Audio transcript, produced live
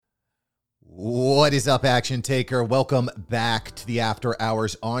What is up, Action Taker? Welcome back to the After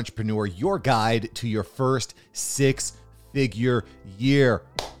Hours Entrepreneur, your guide to your first six-figure year.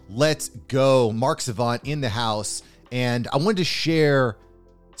 Let's go. Mark Savant in the house, and I wanted to share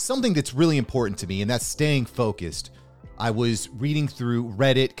something that's really important to me, and that's staying focused. I was reading through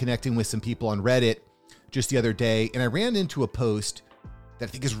Reddit, connecting with some people on Reddit just the other day, and I ran into a post that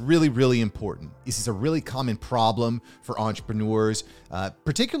I think is really, really important. This is a really common problem for entrepreneurs,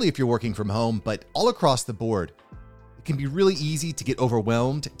 particularly if you're working from home, but all across the board. It can be really easy to get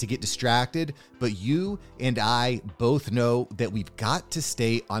overwhelmed, to get distracted, but you and I both know that we've got to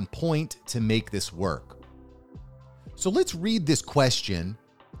stay on point to make this work. So let's read this question,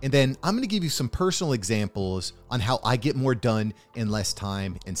 and then I'm going to give you some personal examples on how I get more done in less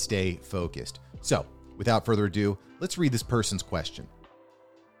time and stay focused. So without further ado, let's read this person's question.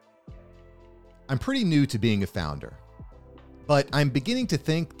 I'm pretty new to being a founder, but I'm beginning to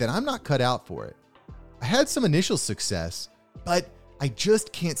think that I'm not cut out for it. I had some initial success, but I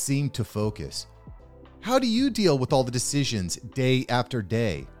just can't seem to focus. How do you deal with all the decisions day after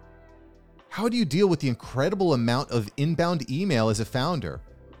day? How do you deal with the incredible amount of inbound email as a founder?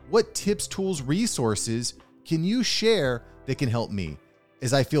 What tips, tools, resources can you share that can help me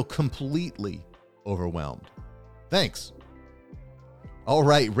as I feel completely overwhelmed? Thanks. All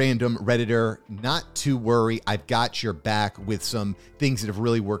right, random Redditor, not to worry. I've got your back with some things that have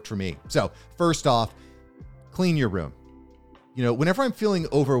really worked for me. So first off, clean your room. Whenever I'm feeling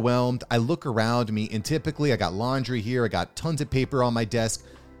overwhelmed, I look around me and typically I got laundry here. I got tons of paper on my desk.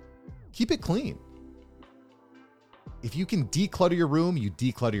 Keep it clean. If you can declutter your room, you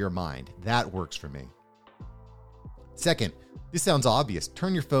declutter your mind. That works for me. Second, this sounds obvious.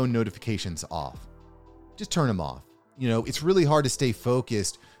 Turn your phone notifications off. Just turn them off. It's really hard to stay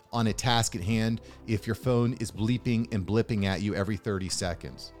focused on a task at hand if your phone is bleeping and blipping at you every 30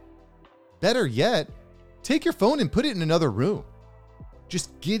 seconds. Better yet, take your phone and put it in another room.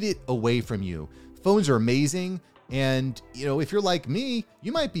 Just get it away from you. Phones are amazing. And, if you're like me,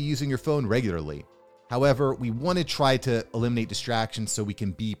 you might be using your phone regularly. However, we want to try to eliminate distractions so we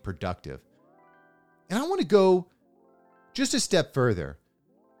can be productive. And I want to go just a step further.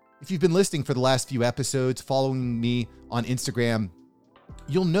 If you've been listening for the last few episodes, following me on Instagram,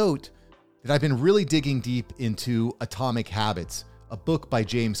 you'll note that I've been really digging deep into Atomic Habits, a book by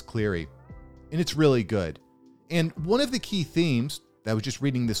James Cleary, and it's really good. And one of the key themes that I was just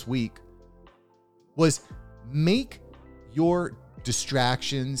reading this week was make your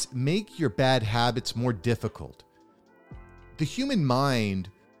distractions, make your bad habits more difficult. The human mind,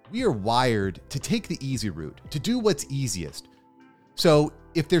 we are wired to take the easy route, to do what's easiest. So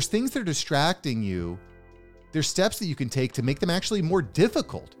if there's things that are distracting you, there's steps that you can take to make them actually more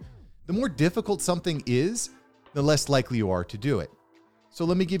difficult. The more difficult something is, the less likely you are to do it. So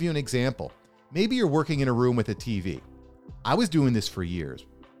let me give you an example. Maybe you're working in a room with a TV. I was doing this for years,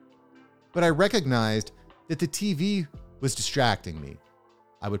 but I recognized that the TV was distracting me.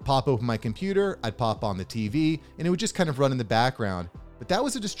 I would pop open my computer, I'd pop on the TV, and it would just kind of run in the background, but that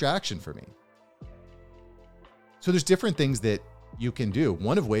was a distraction for me. So there's different things that you can do.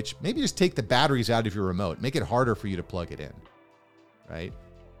 One of which, maybe just take the batteries out of your remote, make it harder for you to plug it in, right?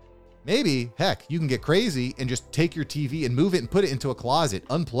 Maybe, heck, you can get crazy and just take your TV and move it and put it into a closet,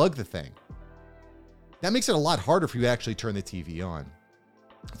 unplug the thing. That makes it a lot harder for you to actually turn the TV on.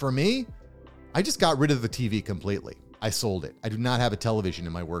 For me, I just got rid of the TV completely. I sold it. I do not have a television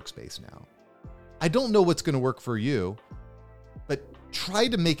in my workspace now. I don't know what's going to work for you, but try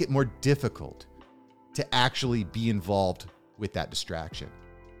to make it more difficult to actually be involved with that distraction.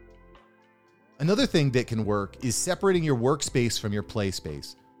 Another thing that can work is separating your workspace from your play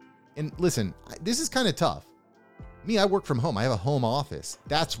space. And listen, this is kind of tough. Me, I work from home. I have a home office.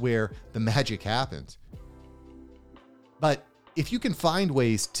 That's where the magic happens. But if you can find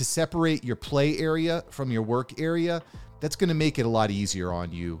ways to separate your play area from your work area, that's going to make it a lot easier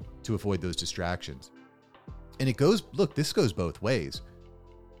on you to avoid those distractions. And this goes both ways.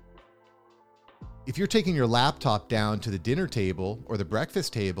 If you're taking your laptop down to the dinner table or the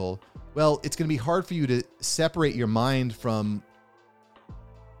breakfast table, well, it's going to be hard for you to separate your mind from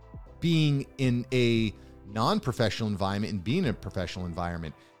being in a non-professional environment and being in a professional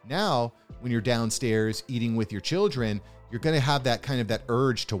environment. Now, when you're downstairs eating with your children, you're going to have that kind of that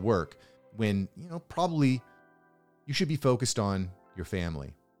urge to work when, probably you should be focused on your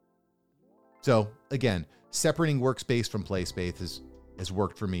family. So again, separating workspace from play space has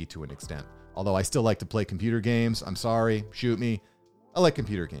worked for me to an extent. Although I still like to play computer games. I'm sorry, shoot me. I like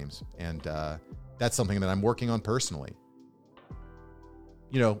computer games. And that's something that I'm working on personally.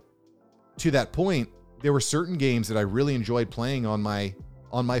 To that point, there were certain games that I really enjoyed playing on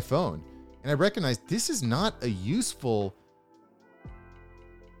my phone. And I recognized this is not a useful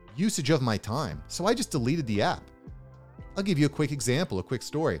usage of my time. So I just deleted the app. I'll give you a quick example, a quick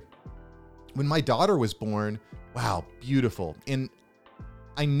story. When my daughter was born, wow, beautiful. And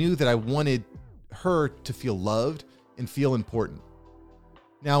I knew that I wanted her to feel loved and feel important.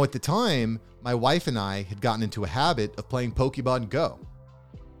 Now, at the time, my wife and I had gotten into a habit of playing Pokemon Go,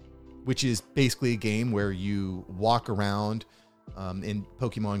 which is basically a game where you walk around, and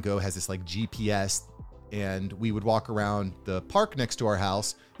Pokemon Go has this like GPS, and we would walk around the park next to our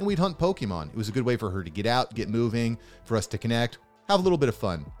house and we'd hunt Pokemon. It was a good way for her to get out, get moving, for us to connect, have a little bit of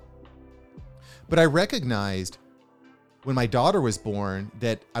fun. But I recognized when my daughter was born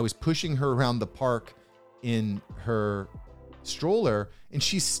that I was pushing her around the park in her stroller and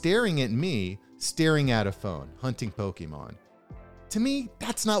she's staring at me, staring at a phone, hunting Pokemon. To me,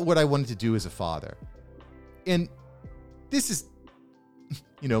 that's not what I wanted to do as a father. And this is,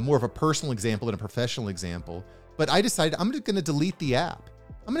 more of a personal example than a professional example, but I decided I'm going to delete the app.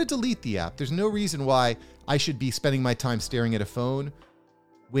 I'm going to delete the app. There's no reason why I should be spending my time staring at a phone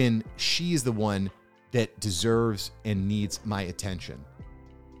when she is the one that deserves and needs my attention.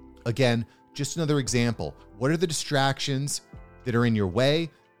 Again, just another example. What are the distractions that are in your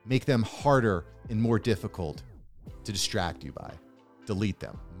way? Make them harder and more difficult to distract you by. Delete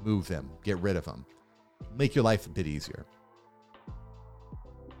them, move them, get rid of them. Make your life a bit easier.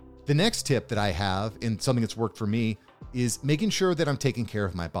 The next tip that I have, and something that's worked for me, is making sure that I'm taking care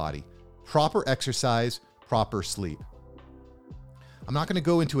of my body. Proper exercise, proper sleep. I'm not going to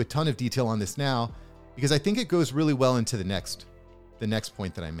go into a ton of detail on this now because I think it goes really well into the next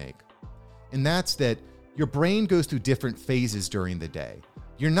point that I make. And that's that your brain goes through different phases during the day.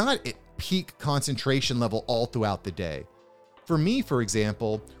 You're not at peak concentration level all throughout the day. For me, for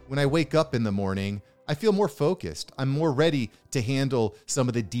example, when I wake up in the morning, I feel more focused. I'm more ready to handle some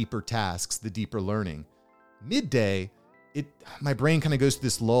of the deeper tasks, the deeper learning. Midday, my brain kind of goes through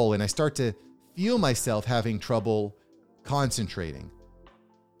this lull and I start to feel myself having trouble concentrating.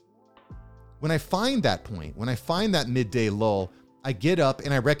 When I find that point, when I find that midday lull, I get up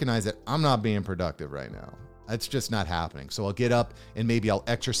and I recognize that I'm not being productive right now. It's just not happening. So I'll get up and maybe I'll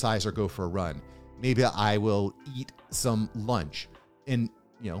exercise or go for a run. Maybe I will eat some lunch. And,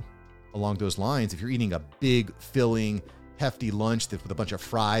 along those lines, if you're eating a big, filling, hefty lunch with a bunch of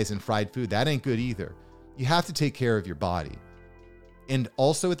fries and fried food, that ain't good either. You have to take care of your body. And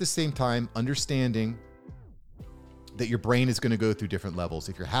also at the same time, understanding that your brain is going to go through different levels.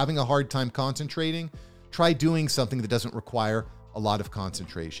 If you're having a hard time concentrating, try doing something that doesn't require a lot of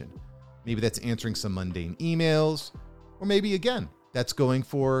concentration. Maybe that's answering some mundane emails, or maybe again, that's going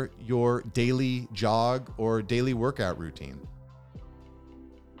for your daily jog or daily workout routine.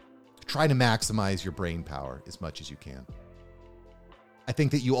 Try to maximize your brain power as much as you can. I think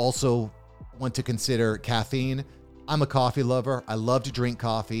that you also want to consider caffeine. I'm a coffee lover. I love to drink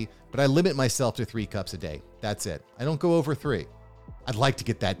coffee, but I limit myself to 3 cups a day. That's it. I don't go over 3. I'd like to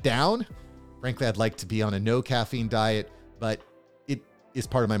get that down. Frankly, I'd like to be on a no caffeine diet, but it is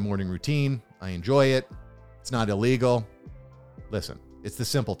part of my morning routine. I enjoy it. It's not illegal. Listen, it's the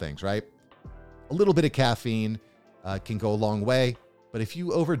simple things, right? A little bit of caffeine can go a long way. But if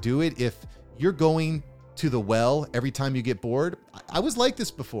you overdo it, if you're going to the well every time you get bored, I was like this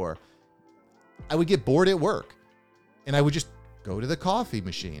before. I would get bored at work and I would just go to the coffee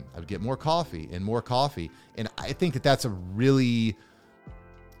machine. I would get more coffee and more coffee. And I think that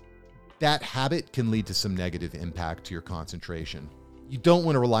that habit can lead to some negative impact to your concentration. You don't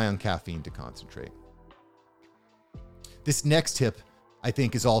want to rely on caffeine to concentrate. This next tip, I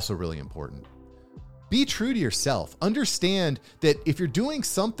think, is also really important. Be true to yourself. Understand that if you're doing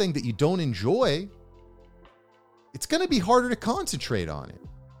something that you don't enjoy, it's going to be harder to concentrate on it.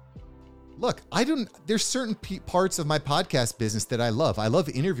 Look, there's certain parts of my podcast business that I love. I love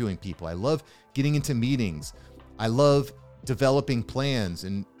interviewing people. I love getting into meetings. I love developing plans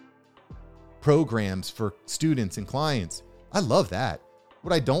and programs for students and clients. I love that.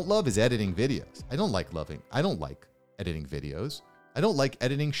 What I don't love is editing videos. I don't like editing videos. I don't like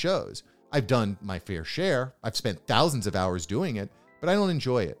editing shows. I've done my fair share. I've spent thousands of hours doing it, but I don't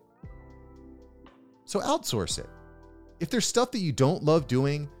enjoy it. So outsource it. If there's stuff that you don't love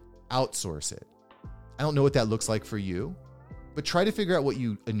doing, outsource it. I don't know what that looks like for you, but try to figure out what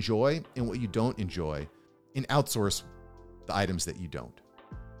you enjoy and what you don't enjoy and outsource the items that you don't.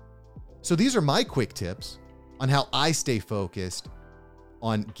 So these are my quick tips on how I stay focused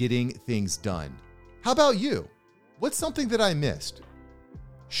on getting things done. How about you? What's something that I missed?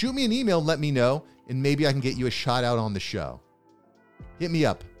 Shoot me an email and let me know, and maybe I can get you a shout out on the show. Hit me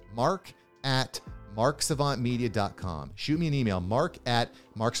up, mark at marksavantmedia.com. Shoot me an email,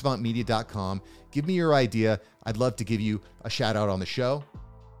 mark@marksavantmedia.com. Give me your idea. I'd love to give you a shout out on the show.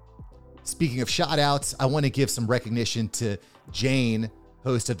 Speaking of shout outs, I want to give some recognition to Jane,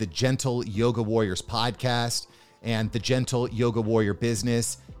 host of the Gentle Yoga Warriors podcast and the Gentle Yoga Warrior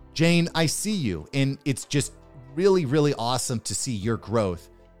business. Jane, I see you, and it's just really, really awesome to see your growth.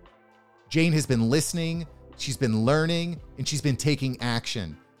 Jane has been listening, she's been learning, and she's been taking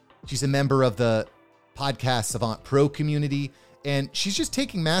action. She's a member of the Podcast Savant Pro community, and she's just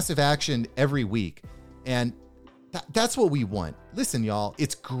taking massive action every week. And that's what we want. Listen, y'all,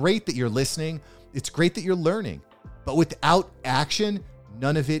 it's great that you're listening. It's great that you're learning. But without action,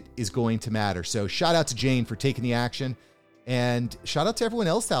 none of it is going to matter. So shout out to Jane for taking the action, and shout out to everyone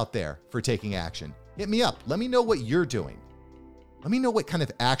else out there for taking action. Hit me up. Let me know what you're doing. Let me know what kind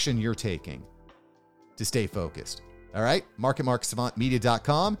of action you're taking to stay focused. All right?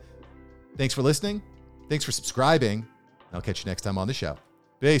 mark@marksavantmedia.com. Thanks for listening. Thanks for subscribing. I'll catch you next time on the show.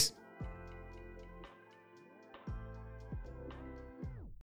 Peace.